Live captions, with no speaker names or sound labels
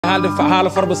haalde haala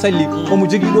Farba Salli omo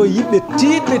jogii ɗo yimɓe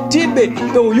tiiɗɓe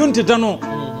ɓe o yontidano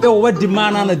ɓe o waddi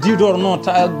manana diidorno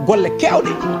golle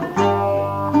kewɗe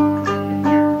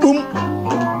ɗum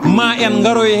ma en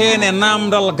garoy heen e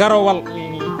namdal garowal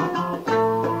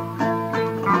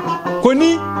ko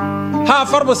ni ha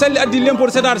Farba Salli addi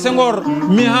Léopold Sédar Senghor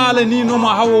mi haalaninomo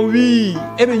hawo wi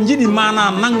eɓe jiiɗi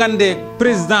mana nangande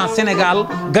président Sénégal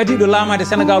gadiɗo laamade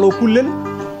Sénégal o kullel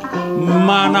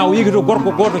mana o yegito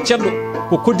gorko goto ceɗɗo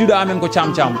ko koddiɗo amen ko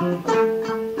cam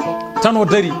tan o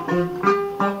dari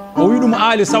o wi ɗum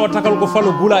aali sawa takal ko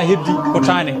falo gula heddi ko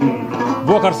tane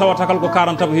Bocar sawa takal ko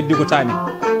 40 heddi ko tane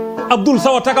Abdoul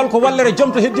sawa takal ko wallere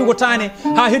jomto heddi ko tane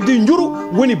ha heddi njuru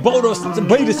woni bawɗo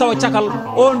baydi sawa cakal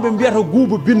on ɓe mbiyata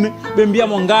guuba binne ɓe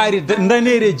mbiyamo ngaari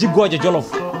danere jiggoje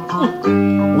Jolof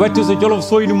watti so Jolof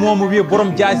soyni momo wiye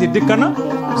borom jaasi dikkana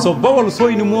so Bawol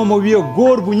soyni momo wiye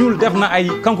gorbu ñuul defna ay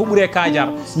kanko ɓuure Kajar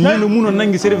ñino muno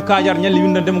nangi Serif Kajar ñalli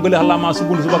windandemo gole hallama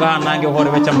subundu subaka ha nangue hoore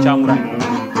weccam camura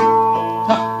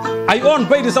ay on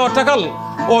baydi sawa takal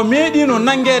o meeɗino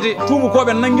nangede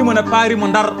tubakoɓe nanguimo ne paarimo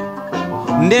Ndar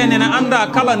ndene ne anda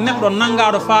kala neɗɗo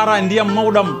nangaɗo faara ndiyam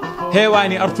mawɗam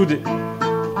heewani artude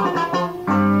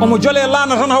omo jole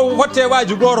laana tan haw hotte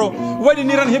waji goto waɗi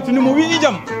ni tan heptinimo wi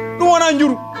ijam ɗum wona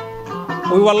njuru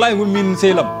o wi wallahi ko min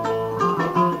sehlam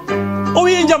o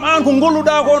wi ijam an ko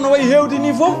golluɗa ko no wayi hewde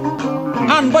ni foof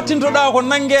an battintoɗa ko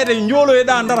nangede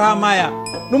joloyoɗa Ndar ha maaya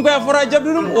ɗum koye fota jabde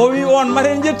ɗum o wi on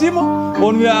maten jettima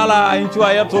on wi ala en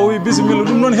cuwa yetto o wi bisimilla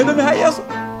ɗum noon heɗomi ha yesso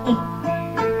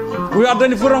o wi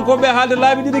addani furankoɓe haalde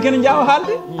laabi ɗiɗi kene jawa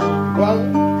haalde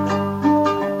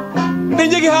ɗe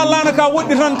jogui ha laana ka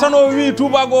woɗɗi tan o wi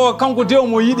tubago o kanko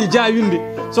dewmo yiiɗi jawinde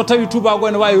so tawi tubago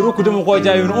ene wawi rokkudemo ko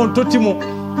jawino on tottimo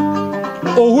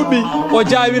o huɓɓi o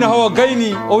jawina hawo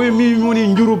gayni o wi mi woni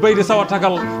njuru baydi sawa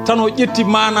takal tan o ƴetti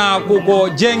mana ko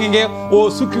jeegue gue o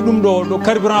sukki ɗum ɗo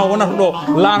carburant wonata ɗo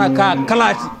laana ka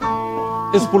kalati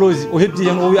explosi o heddi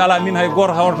hen o wi ala min hay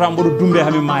goto hawrata mboɗo dumbe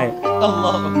hami maaya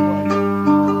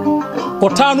ko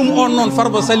tanum on noon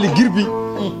Farba Salli girbi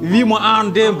wimo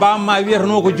an de bamma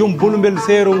wiyatano ko joom bolumbel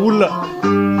seero wulla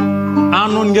an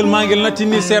noon guel ma guel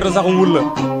nattini seerda sako wulla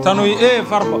tan o wi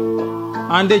Farba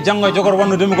an de janggo e jogor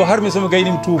wannudemi ko harmi somi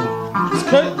gaynimi tuuba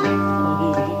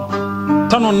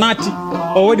tan o naatti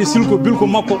o waɗi silko bilko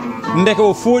makko ndeke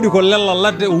o fooɗi ko lella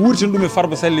ladde o wurtini ɗum e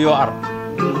Farba Salli yo ara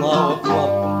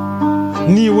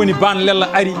ni woni ban lella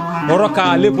ari o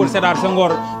rokka Léopold Sédar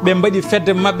Senghor ɓe mbaɗi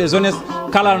fedde mabɓe jeunesse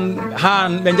kala ha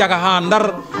ɓe jaka ha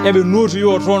Ndar eɓe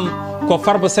notoyo toon ko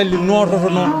Farba Salli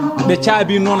nototono ɓe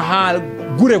caabi noon ha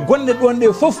guure gonɗe ɗon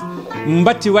ɗe foof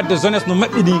batti wadde jeunesse no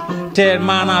maɓɓiɗi te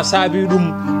mana saabi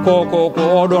ɗum ko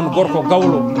oɗon gorko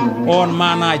gawlo on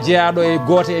mana jeeyaɗo e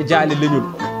goote e jaali leñol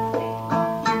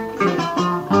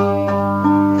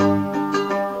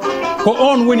ko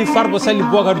on woni Farba Salli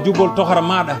Bocar Jubbol tohara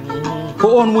maɗa ko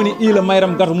on woni Ila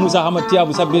Mayram Gato Moussa Hamad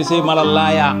Tiyabou Sabbe Sey Malal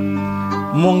Laya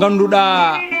mo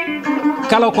ganduɗa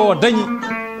kala ko dañi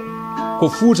ko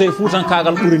Fuuta e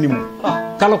Fuutankagal ɓuranimo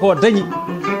kala ko dañi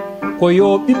ko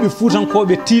yo ɓiɓɓe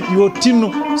Fuutankoɓe tiit yo tinno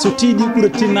so tiiɗi ɓuura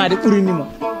tinnade ɓuranimo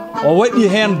o waɗi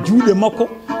hen juuɗe makko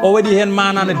o waɗi hen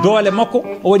manane doole makko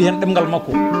o waɗi hen ɗemgal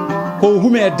makko ko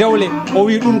hume e dewle o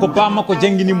wi ɗum ko ba makko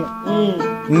jangguinimo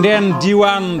nden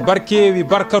diwan Barkewi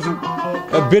Barkatu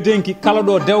bedenki kala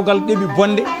ɗo dewgal ɗeɓi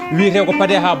bonde wiyete ko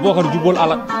paade ha Bocar Jubbol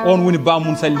ala on woni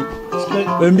bamum Salli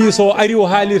ɓe mbi so ari o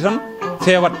haali tan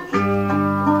fewat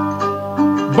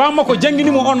bamma ko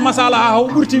jangguinimo on masala ha haw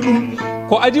ɓurti ɗum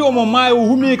ko adi omo maayo o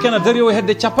humi kena dari o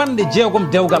hedde 60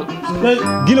 dewgal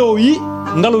guila o yi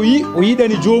ngal o yi o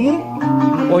yiɗani jomum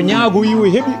o ñaagoyi o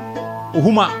heeɓi o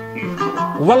huma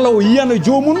walla o yiyana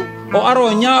jomum o ara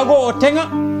o ñaago o teŋa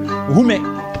hume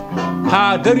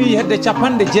ha dari hedde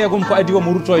 60 ko adi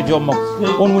omo rutto e joom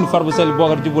makko on woni Farba Salli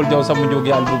Bocar Jubbol Diaw Samba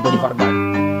Joogi Aliou Bani Fargaɗe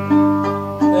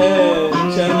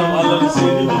ceerno Allah no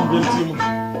seedi min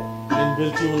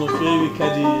beltima no feewi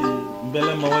kadi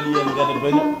beele ma waɗi en gada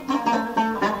baño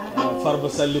Farba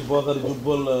Salli Bocar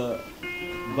Jubbol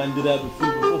bandiraɓe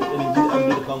fulɓe foof ene jiiɗi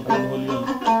andude kanko woni hol yon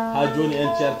ha joni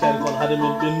en ceertani kono haade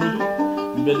men ɓennude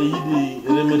mbeɗa yiiɗi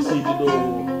remerciede ɗo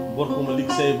gorko mo Lig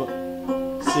Seyba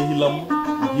sehilam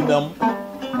giɗam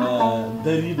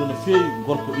dariɗo no feewi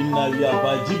gorko inna wiya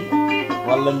Ba Djibi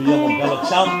walla mi wiyamo Galo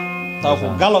Thiam taw ko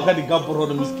Galo kadi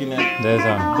gabbotoɗo miskine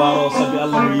en baro saabi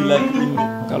Allah mo yilaki inde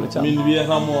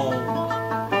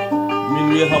min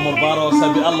wiyatamo baro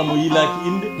saabi Allah mo yilaki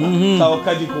inde taw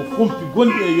kadi ko fompi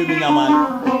gonɗi e yoɓi ñamani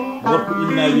gorko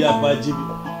inna wiya Ba Djibi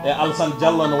e Alassane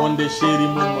Diallo no wonde chéri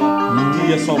mum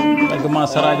Diye Sow ma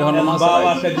saraji hono ma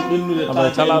mbawa kadi ɓennude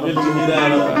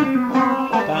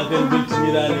tanken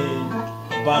beltinirani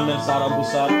bamen Sara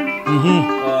Boussar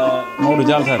mawɗo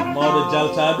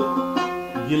jaltaɗo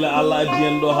gila Allah addi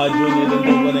en ɗo ha joni eɗen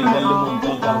ɗo wone galle mum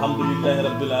donc alhamdoulillahi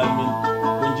rabbil alamin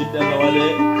ko jiɗɗen no waɗe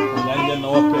ko ganjen no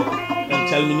woppe en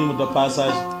calminima de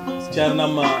passage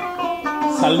ceernam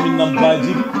salminnam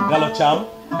Badjiri Galo Thiam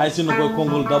hay sinno koye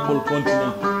konngol daɓɓol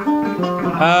continent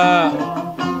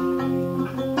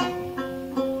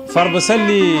Farba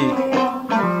salli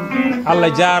Allah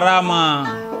jarama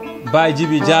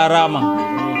Badjibi jarama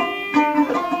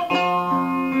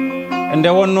nde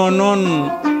wonno noon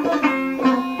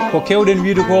ko kewɗen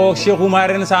wiide ko Cheikh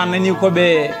Oumar en sa nani koɓe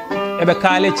eɓe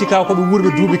kaale cika koɓe wurɓe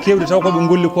duuɓi kewɗe taw koɓe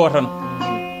golli ko tan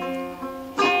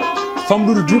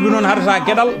famɗude duuɓi noon haɗata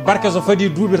gueɗal barke so fadi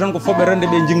duuɓi tan ko foɓɓe rende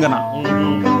ɓe jinggana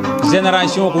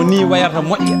génération ko ni wayata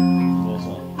moƴƴa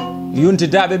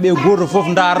yontidaɓe ɓe goto foof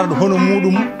darata hono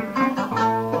muɗum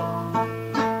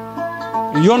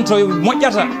yonto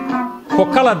moƴƴata ko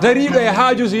kala dariɗo e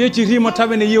haaju so yeccitima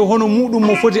tawene yiya hono muɗum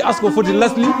mo foti asko foti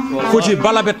lasli foti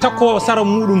balaɓe takko sara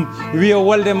muɗum wiya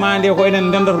wolde ma nde ko enen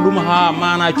ndendata ɗum ha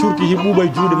mana curki hiɓuɓa e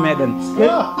juuɗe meɗen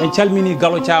en calmini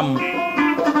Galo Thiam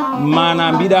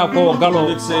mana mbiɗa ko Galo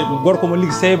gorko mo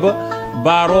liggi seyba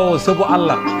barowo saabu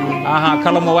Allah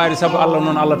kala mo waari saabu Allah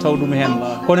noon Allah taw ɗum hen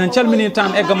kono en calmini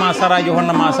tan eggama saraji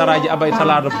honnama saraji abay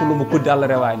talada pullo mo kudde Allah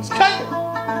rewani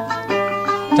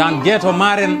tan gueto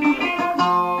maren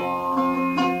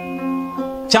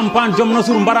campan joom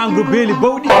nasuru mbarango beeli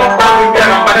bawɗi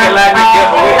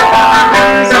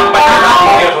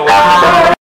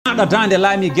ñaɗa dande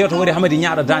laami gueto wari hamadi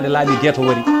ñaɗa dande laami gueto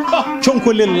wari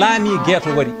conkolel laami gueto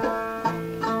wari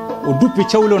o duppi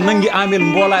cawli o nangui amel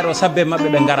mbolade o sabbe mabɓe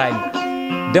ɓe garani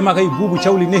dema kay buubu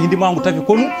cawli nehidimago tafi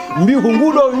kono mbi ko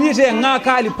nguɗo wiite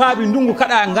ngakali paaɓi ndungu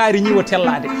kaɗa gaari ñiwo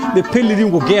tellade ɓe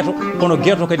pellirigo gueto kono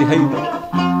gueto kadi hayɓe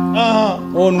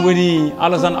on woni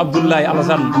Alassane Abdoullahi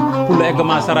Alassane pullo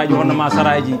eggama saraji honnoma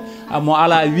saraji mo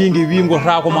ala wingue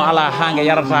wingota ko mo ala hangue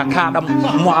yarata kaɗam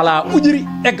mo ala ujiri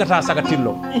eggata saga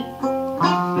tillo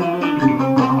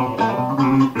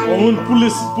on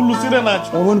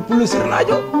woni pullo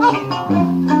sirenajo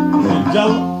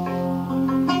Diallo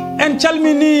en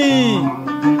calmini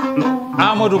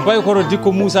Amadou Baykoro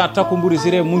Dikko Moussa Takko Mburi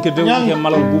Siré munke dewke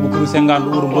malal Boubacar Sengan ɗo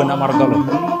wuro Mboni Amar Galo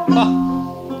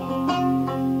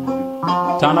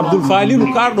tan Abdoul Falilou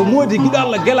karɗo moodi guiɗo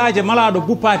Allah guelaje malaɗo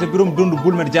guppate birom dondu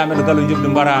bulmed jameɗo Galo jobde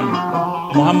mbarami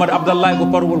Mouhamadou Abdallahi ko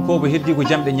parwol ko heddi ko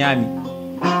jamɗe ñaami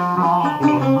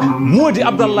moodi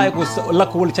Abdallahi ko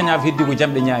lakkowol cañafi heddi ko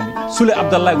jamɗe ñaami Soule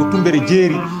Abdallahi ko tumbere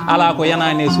jeeri ala ko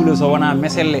yanani Soule so wona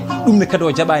meselle ɗum ne kadi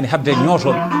o jaɓani habde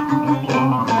ñootoɗo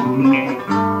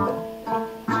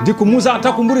Dikko Moussa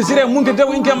Takko Mburi Siré munke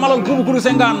dew inke malal Boubacar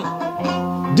Sengan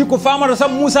Dikko famata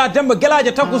saabu Moussa Demba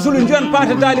guelaje Takko Soule joyen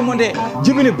paate daali mo nde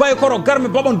jibini Baykoro garmi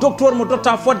baɓon docteur mo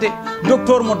dotta fodde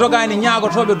docteur mo dogani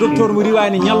ñagotoɓe docteur mo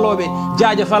riwani ñalloɓe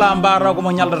jaaje fala mbarra ko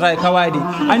mo ñaldata e kawaɗi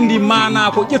andi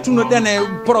mana ko ƴettuno ɗen e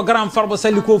programme Farba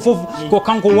Salli ko foof ko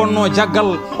kanko wonno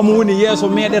jaggal omo woni yeeso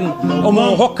meɗen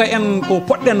omo hokka en ko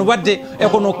poɗɗen wadde e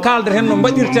kono kalder hen no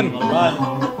mbaɗirten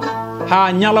ha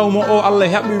ñalawma o Allah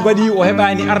heɓi waɗi o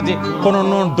heɓani arde kono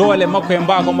noon doole makko e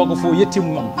mbago makko fo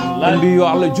yettimma en mbi yo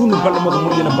Allah junnu balɗe makko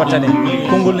moƴƴina battane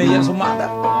konngol ne yeeso maɗa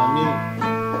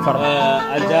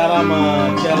a jarama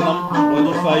ceernam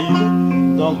waɗi fayida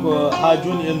donc ha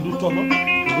joni en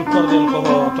duttorɗen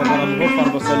koko togaran go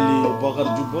Farba Salli Bocar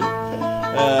Jubbol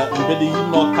mbeɗa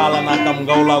yinno kalana kam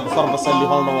gawlago Farba Salli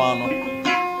holno wano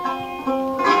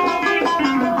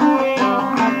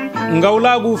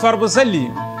gawlagu Farba Salli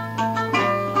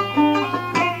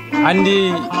andi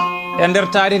e nder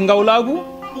taarih gawlagu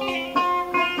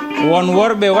won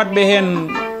worɓe waɗɓe hen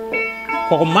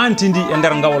koko mantidi e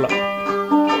nder gawla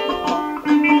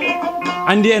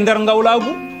andi e nder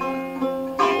gawlagu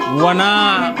wona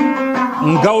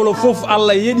gawla foof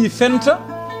Allah yeeɗi fenta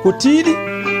ko tiiɗi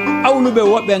awluɓe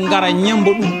woɓɓe gara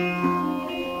ñembo ɗum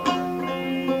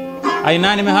ay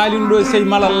nane mi haalino ɗo sey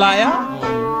malal laaya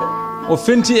o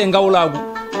fenti e gawlagu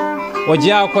o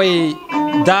jeeya koye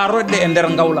daroɗɗe e nder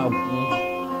gawlagu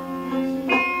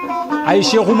ay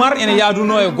Cheikh Oumar ene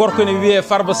yaaduno e gorko ne wiye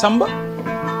Farba Samba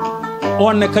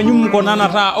on ne kañum ko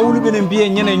nanata awluɓe ne mbiye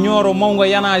ñene ñooro mawgo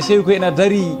yana sewi ko ene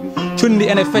dari condi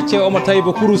ene fecce omo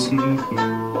tawiba kurus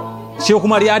Cheikh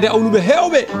Oumar yaade awluɓe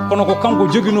hewɓe kono ko kanko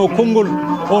joguino konngol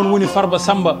on woni Farba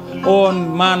Samba on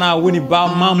mana woni ba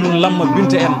Mamoun Lamma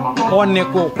Binta en on ne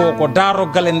ko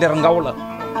daroggal e nder gawla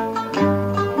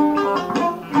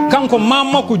kanko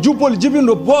mammakko jubbol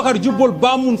jibindo Bocar Jubbol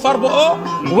Bamoun Farba o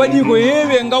waɗi ko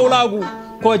heewi e gawlagu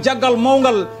ko jaggal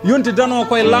mawgal yontidano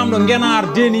koye lamɗo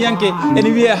Ngenar Deniyanke ene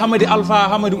wiye Hamadi Alpha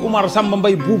Hamadi Oumar Samba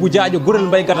Mbaye Boubou Diadio Gorel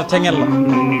Mbaye gata Teŋella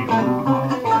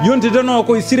yontidano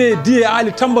koye siré diye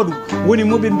ali tambadou woni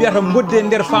moɓe mbiyata bodde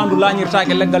nder fandu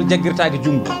lañirtake leggal jagguirtake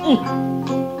junggo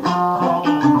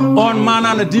on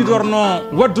manano didorno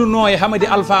wadduno e Hamadi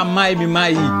Alpha maayi mi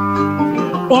maayi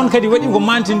on kadi waɗi ko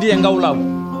mantidi e ngawlago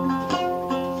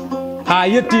ha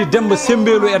yetti Demba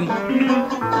Sembelu en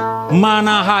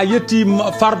mana ha yetti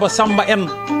Farba Samba en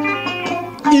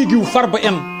Igiw Farba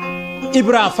en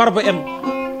Ibra Farba en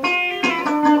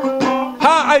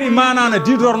ha ari manana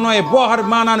didorno e Bohar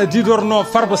manana didorno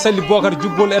Farba Salli Bokar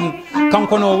Jubbol en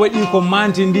kanko no waɗi ko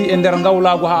mantidi e nder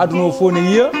ngawlago ha aduna fo ne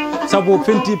yiya sabu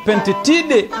penti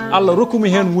tiɗɗe Allah rokkumi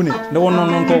hen wune nde wonno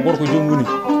noon to gorko joom wuni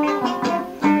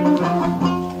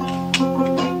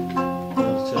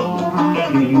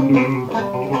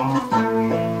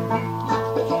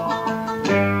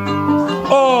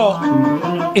o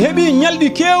heeɓi ñalɗi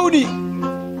kewɗi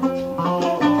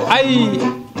ay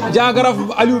jagaraf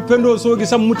Aliou Pendo soogi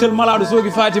Sam Moutel Malaɗo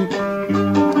soogi Fatim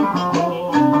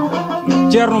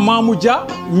ceerno Mamou Dia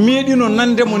meeɗino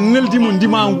nandemo neldimo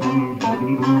ndimagu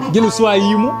guila suwa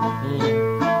yimo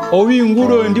o wi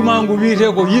nguɗo ndimagu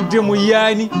wiyete ko yidde mo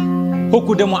yiyani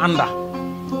hokkude mo anda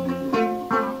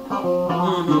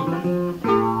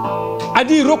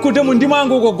adi rokkude mo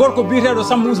ndimagu ko gorko biyeteɗo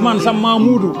Samba Ousmane Sam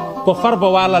Mamoudou ko Farba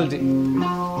walalde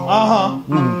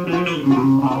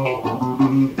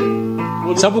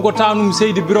sabu ko tanum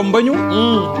Seydi Birom Mbañu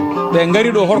ɓe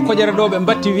gari ɗo horkoƴere ɗo ɓe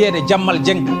batti wiyede Jammal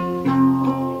Dieng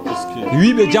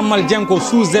wiɓe Jammal Dieng ko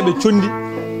suusdeɓe condi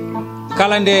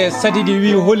kala nde Sadidi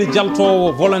wi holi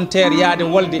jaltowo volontaire yaade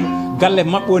wolde galle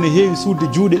mabɓe ne heewi suudde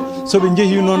juuɗe soɓe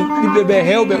jeehi noon ɓiɓɓe ɓe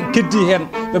hewɓe keddi hen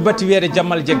ɓe batti wiyede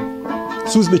Jammal Dieng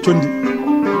suusɓe condi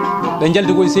ɓe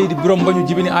jaldi koye Seydi Birom Mbañu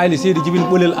jibini aali Seydi jibini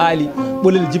ɓolel aali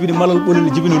ɓolel jibini malal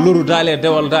ɓolel jibini loru daale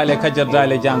dewal daale kajjat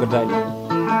daale janga daale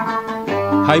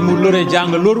Haymoudou lore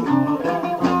janga loru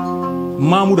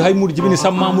Mamoudou Haymoudou jibini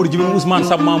Sam Mamoudou jibini Ousmane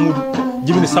Sam Mamoudou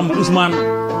jibini Samba Ousmane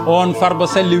on Farba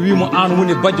Salli wimo an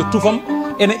woni bajjo tufam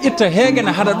ene itta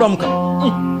heegene haɗa ɗomka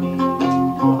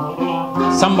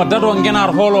Samba dado genar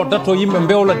hoolo datto yimɓe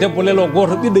mbewla debbo lelo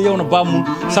goto ɓiɗɗo yewno bamum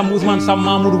Samba Ousmane Sam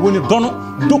Mamoudou woni dono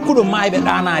dokkuɗo mayɓe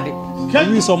ɗanade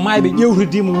wi so mayɓe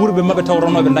ƴewtidima wuurɓe mabɓe taw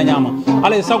ronoɓe dañama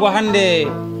alay saago hande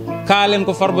kaalen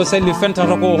ko Farba Salli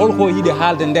fentata ko holko yiiɗi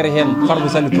haalde nder hen Farba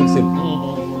Salli Tonsel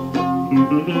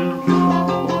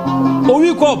o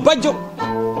wi ko bajjo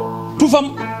tufam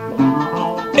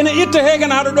ene itta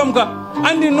heegana haɗa ɗom ka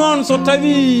andi noon so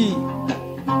tawi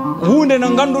hunde no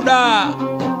ganduɗa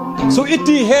so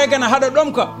itti heegana haɗa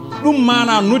ɗom ka ɗum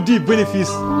mana noddi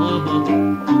bénéfice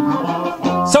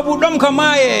sabu ɗom ka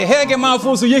ma e heege ma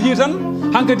fof so yeehi tan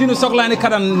hankkadi no sohlani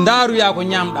kada daruya ko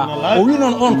ñamɗa o wi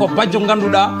noon on ko bajjo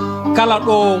ganduɗa kala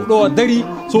ɗo dari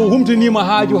so humtanima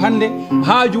haaju hande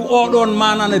haaju oɗon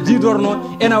manana didorno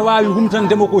ena wawi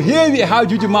humtandemo ko heewi e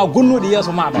haajuji ma gonnuɗi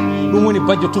yeeso maɗa ɗum woni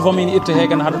bajjo tufam ene itta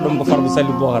heegana haɗa ɗum ko Farba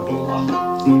Salli Bokar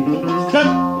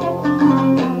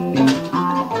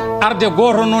arde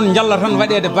goto noon jalla tan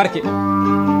waɗede barke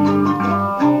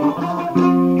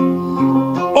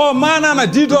o manana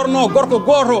didorno gorko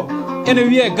goto ene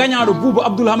wiye gañaɗo Boubou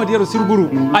Abdoul Hamad Yero Sirbourou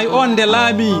ay on nde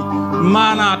laami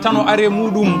mana tan o are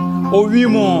muɗum o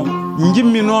wimo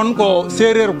jimmi noon ko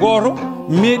séréer goto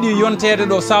meeɗi yontede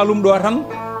ɗo Saloum ɗo tan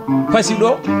pasi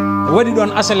ɗo waɗi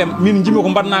ɗon asalem min jimi ko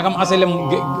mbaɗna kam asalem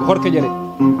horkeƴere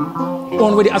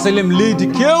on waɗi asalem leydi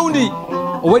kewndi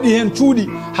waɗi hen cuuɗi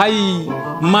hay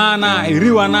mana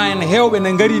riwana en hewɓe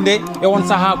ne gari nde e on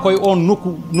saaha koye on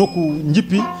nokku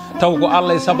jippi taw ko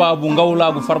Allah e sababu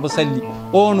ngawlagu Farba Salli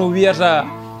o no wiyata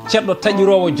ceɗɗo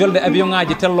taƴirowo jolde avion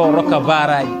ngaji tello rokka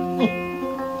baraji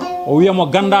o wiyamo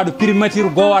gandaɗo primature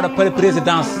gowaɗo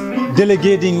présidence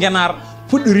délégué di Ngenar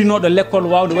puɗɗorinoɗo l'école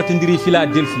wawde wattidiri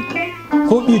Philadelphie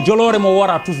ko ɓi jolore mo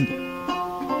wora tufde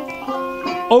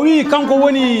o wi kanko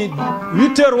woni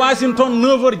 8h Washington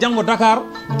 9h janggo Dakar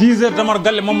 10h damar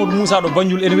galle Mamadou Moussa ɗo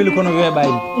Banjul ene weeli kono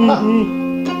weeɓani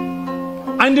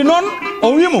andi noon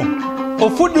o wimo o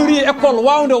fuɗɗori école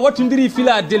wawde wattidiri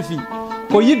Philadelphie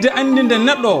ko yidde andinde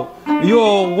neɗɗo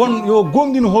yo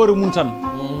gomɗin hoore mum tan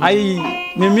ayi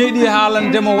mi meeɗi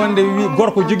haalandemo wonde wi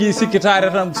gorko jogui sikkitare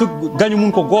tan gaño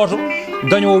mum ko goto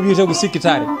gaño o wiyete ko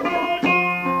sikkitare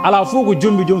ala fof ko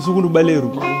jombi joom sukundu ɓaleeru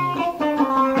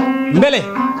beele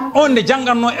on nde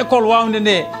jangganno école wawde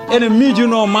nde ene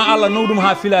miijuno ma Allah nawɗum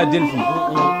ha Philadelphie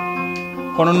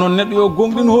kono noon neɗɗo yo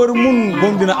gomɗin hoore mum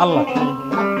gomɗina Allah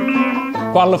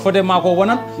ko Allah fode ma ko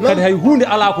wonat kadi hay hunde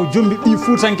ala ko jombi ɗi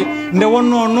fuutanke nde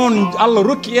wonno noon Allah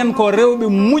rokki en ko rewɓe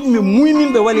muƴɓe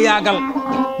muyninɓe waliyagal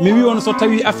mi wi on so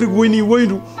tawi Afrique woni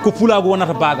woyndu ko pulago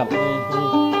wonata bagal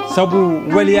sabu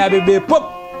waliyaɓe ɓe pop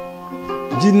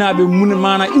jinnaɓe munen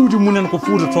mana iwdi munen ko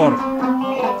fuutatore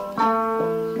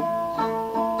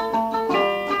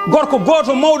gorko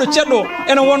goto mawɗo ceɗɗo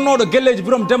ene wonnoɗo gelleji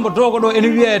birom Demba Dogo ɗo ene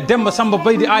wiye Demba Samba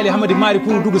Baydi Ali Hamadi Mari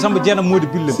Kunu Dugu Samba Jeena Modi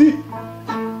Billem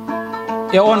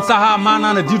e on saaha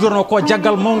manana didorno ko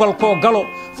jaggal mawgal ko galo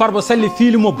Farba Salli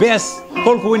fiilimo bees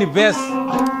holko woni bees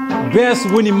bees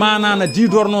woni manana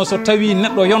didorno so tawi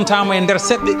neɗɗo yontama e nder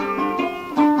seɗɗe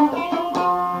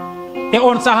e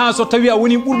on saaha so tawi a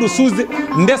woni ɓurɗo suusde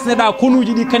ndesneɗa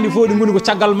konuji ɗi kandi fof ɗi goni ko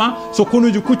caggal ma so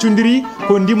konuji kuccodiri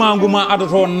ko ndimagu ma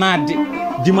adoto nadde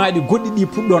dimaɗi goɗɗi ɗi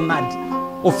puɗɗo nadde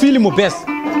o fiilimo bees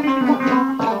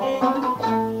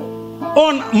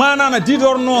on manana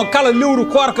didorno kala lewru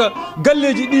korka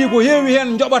galleji ɗi ko heewi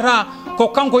hen joɓata ko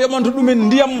kanko yoɓanta ɗumen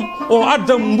ndiyam o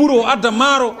adda mburu o adda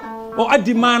maaro o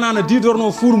addi manana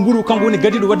didorno fuur mburu kanko woni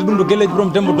gadiɗo wadde ɗum ɗo gelleji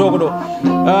birom Demba Dogo ɗo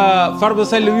Farba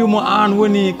Salli wimo an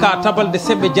woni ka tabalde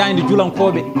seɓɓe jayde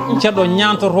julankoɓe ceɗɗo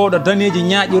ñantotoɗo daneji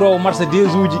ñaaƴirowo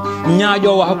marchandise uji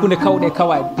ñaaƴowo hakkude kawɗe e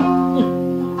kawaɗe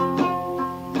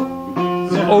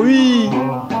o wi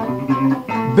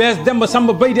bees Demba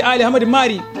Samba Baydi Ali Hamadi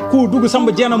Mari Kunu Dugu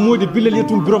Samba Jeena Modi Billel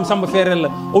yettum birom Samba Ferella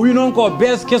o wi noon ko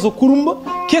bees keso kurumba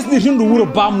kesɗitinɗo wuuro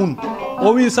Bammun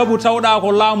o wi saabu tawɗa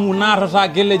ko laamu natata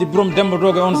gelleji birom Demba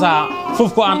Dogo e on saaha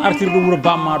fof ko an artirɗo wuuro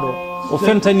Bamma ɗo o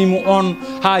fentanimo on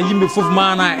ha yimɓe fof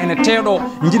mana ene teeɗo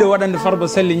jiiɗa waɗande Farba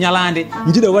Salli ñalande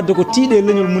jiiɗa wadde ko tiiɗe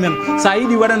leñol munen sa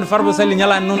yiiɗi waɗande Farba Salli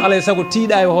ñalande noon alay saago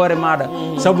tiiɗa e hoore maɗa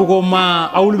saabu ko ma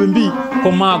awluɓe mbi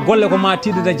ko ma golle ko ma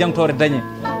tiiɗide jangtore dañe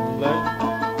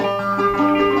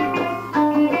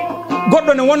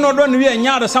goɗɗo ne wonno ɗon ne wiye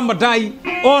ñaaɗo Samba Dayi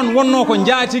on wonno ko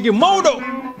jaatigui mawɗo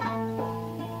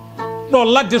ɗo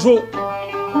ladde to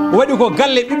waɗi ko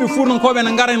galle ɓiɓɓe fuurnankoɓe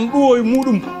ne gara en ɗuwo e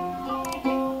muɗum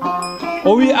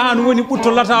o wi an woni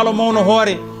ɓutto latalo mawno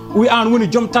hoore o wi an woni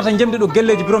joom tata jemde ɗo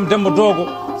gelleji birom Demba Dogo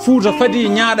Fouta fadi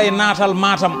ñaaɗa e natal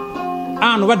Matam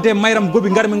an wadde mayram gobi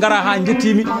garmi gara ha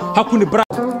jettimi hakkude bra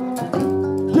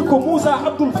hikko Moussa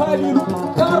Abdoul Falilou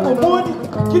garɗo moodi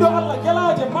kiɗo Allah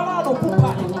jalaje malaɗo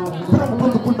puppaɗe birom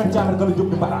gonɗo pulmen jamer galo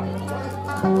jomɗi mbaɗa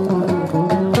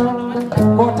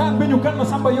ko tan beñu ganno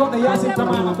Samba yoɗa Yasin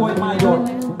Tamama ɓoye ma yoɗ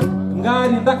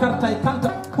gaari dakarta e kanta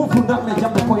fofu darne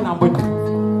jamɗe koyna mbaɗi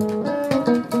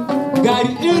gaari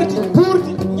erdi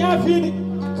ɓuurdi ñaafiidi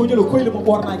ko jolo koyle mo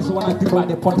ɓornaji so wona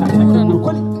dirbaɗe pontade hakke ɓuuro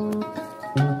koli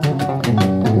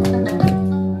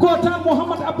ko tan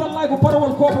Mouhamadou Abdallahi ko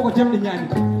parowol koko ko jamɗe ñaami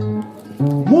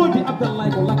Modi Abdallahi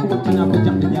ko lakkowol kiña ko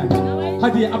jamɗe ñaami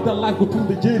hadi Abdallahi ko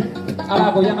tumde jeeri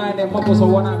ala ko yanade makko so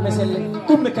wona meselle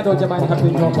ɗum ne kadi o jaɓani hamɓe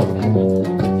ñootoɓe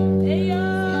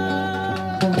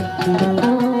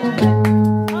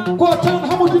ko tan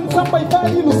Hamadou Samba e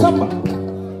Falilou Samba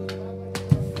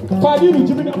Falilou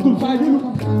jibini Abdoul Falilou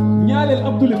ñaalel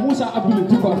Abdoul Moussa Abdoul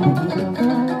Diko Abdoul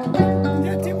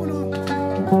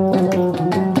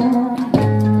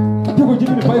Diko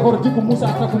jibini Baykoro Diko Moussa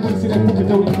tako mburi sire ɓurde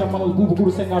dewle jammalal Boubou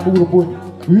Bourou Senga Bougro Boñi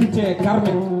wiite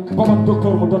garme baman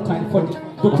docteur mo dottani fodde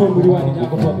docteur mo riwani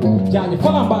ñagotoɓe jaaje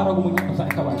fala mbarago mo ñaɗɗata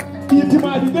e kawaji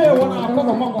itimaɗi ɗe wona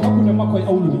koɗo makko hakkude makko e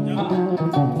awlude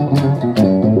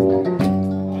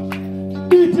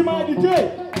itimaɗi de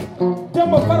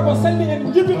Demba Farba Salli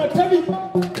en jibina tawi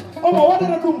omo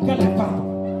waɗana ɗum galle Farba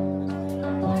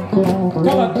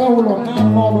kala gawlo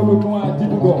namnoɗo ɗo noa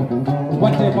dibuɗo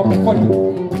watte makko fodde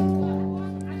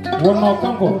wonno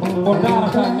kanko o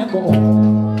darata neɗɗo o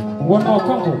wonno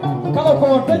kanko kala ko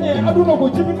dañe aduna ko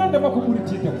jibinande makko ɓuuri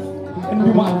tiitem en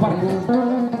mbimo a barke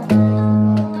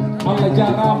Allah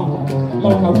jarama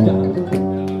law kaw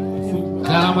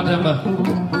jarama Demba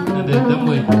ede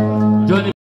Demba joni